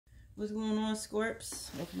What's going on, Scorps?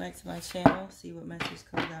 Welcome back to my channel. See what message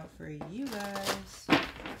comes out for you guys.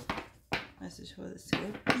 Message for the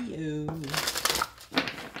Scorpios.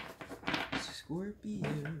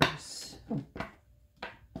 Scorpios.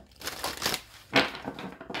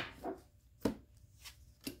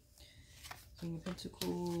 King of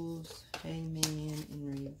Pentacles, Hangman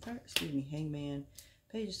in reverse. Excuse me, Hangman,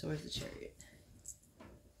 Page of Swords, the Chariot.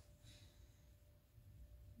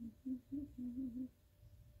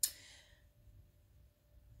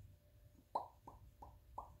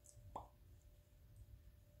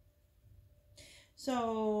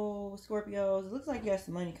 So, Scorpios, it looks like you have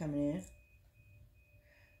some money coming in.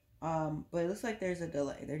 But it looks like there's a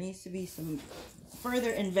delay. There needs to be some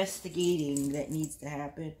further investigating that needs to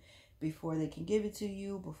happen before they can give it to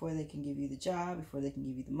you, before they can give you the job, before they can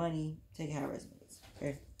give you the money. Take it how it resonates.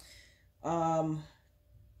 Okay.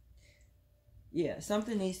 Yeah,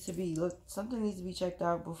 something needs to be checked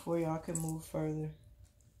out before y'all can move further.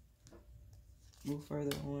 Move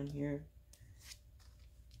further on here.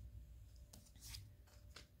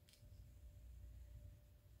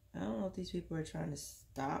 I don't know if these people are trying to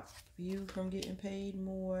stop you from getting paid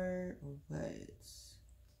more or what.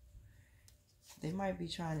 They might be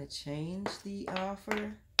trying to change the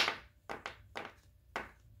offer.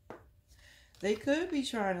 They could be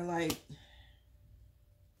trying to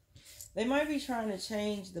they might be trying to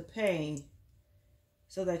change the pay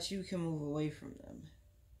so that you can move away from them.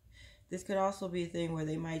 This could also be a thing where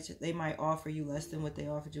they might offer you less than what they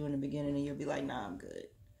offered you in the beginning and you'll be like, nah, I'm good.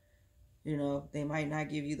 You know, they might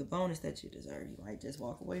not give you the bonus that you deserve. You might just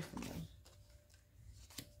walk away from them.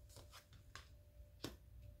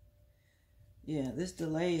 Yeah, this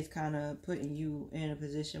delay is kind of putting you in a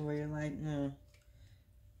position where you're like, no.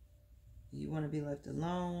 You want to be left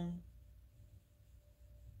alone.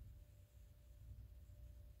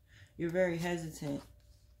 You're very hesitant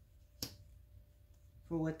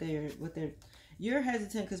for you're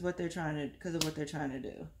hesitant because of what they're trying to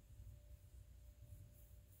do.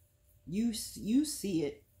 You see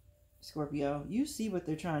it, Scorpio. You see what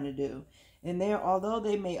they're trying to do. And although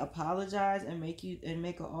they may apologize and make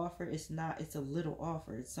an offer, it's a little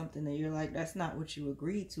offer. It's something that you're like, that's not what you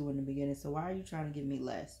agreed to in the beginning. So why are you trying to give me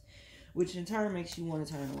less? Which in turn makes you want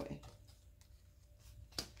to turn away.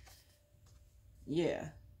 Yeah.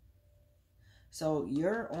 So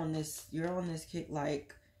you're on this kick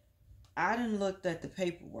like, I done looked at the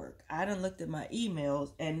paperwork. I done looked at my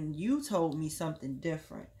emails and you told me something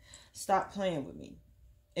different. Stop playing with me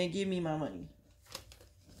and give me my money.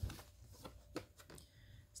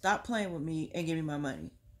 Stop playing with me and give me my money.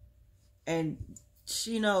 And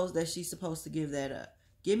she knows that she's supposed to give that up.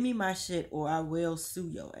 Give me my shit or I will sue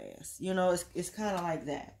your ass. You know, it's kind of like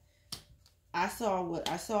that. I saw what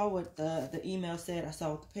the email said. I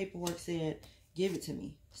saw what the paperwork said. Give it to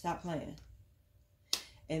me. Stop playing.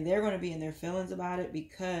 And they're going to be in their feelings about it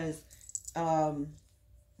because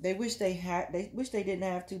they wish they didn't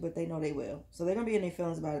have to, but they know they will. So they're going to be in their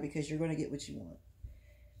feelings about it because you're going to get what you want.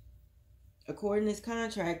 According to this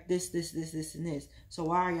contract, this, and this. So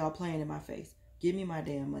why are y'all playing in my face? Give me my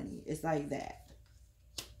damn money. It's like that.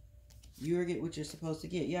 You'll get what you're supposed to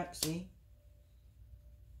get. Yep, see?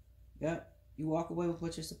 Yep. You walk away with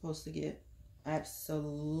what you're supposed to get.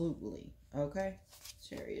 Absolutely. Okay?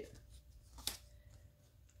 Chariot.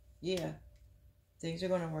 Yeah. Things are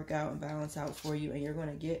going to work out and balance out for you, and you're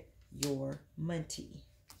going to get your money.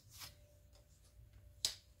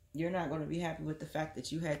 You're not going to be happy with the fact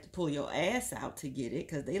that you had to pull your ass out to get it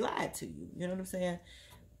because they lied to you. You know what I'm saying?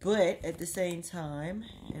 But at the same time,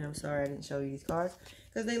 and I'm sorry I didn't show you these cards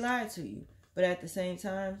because they lied to you. But at the same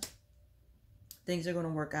time, things are going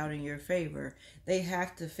to work out in your favor. They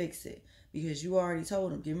have to fix it because you already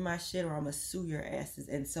told them, give me my shit or I'm going to sue your asses.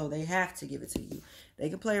 And so they have to give it to you. They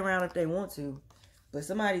can play around if they want to. But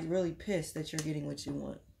somebody's really pissed that you're getting what you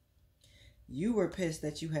want. You were pissed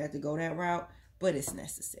that you had to go that route, but it's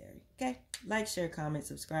necessary. Okay? Like, share, comment,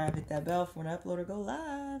 subscribe, hit that bell for when I upload or go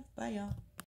live. Bye, y'all.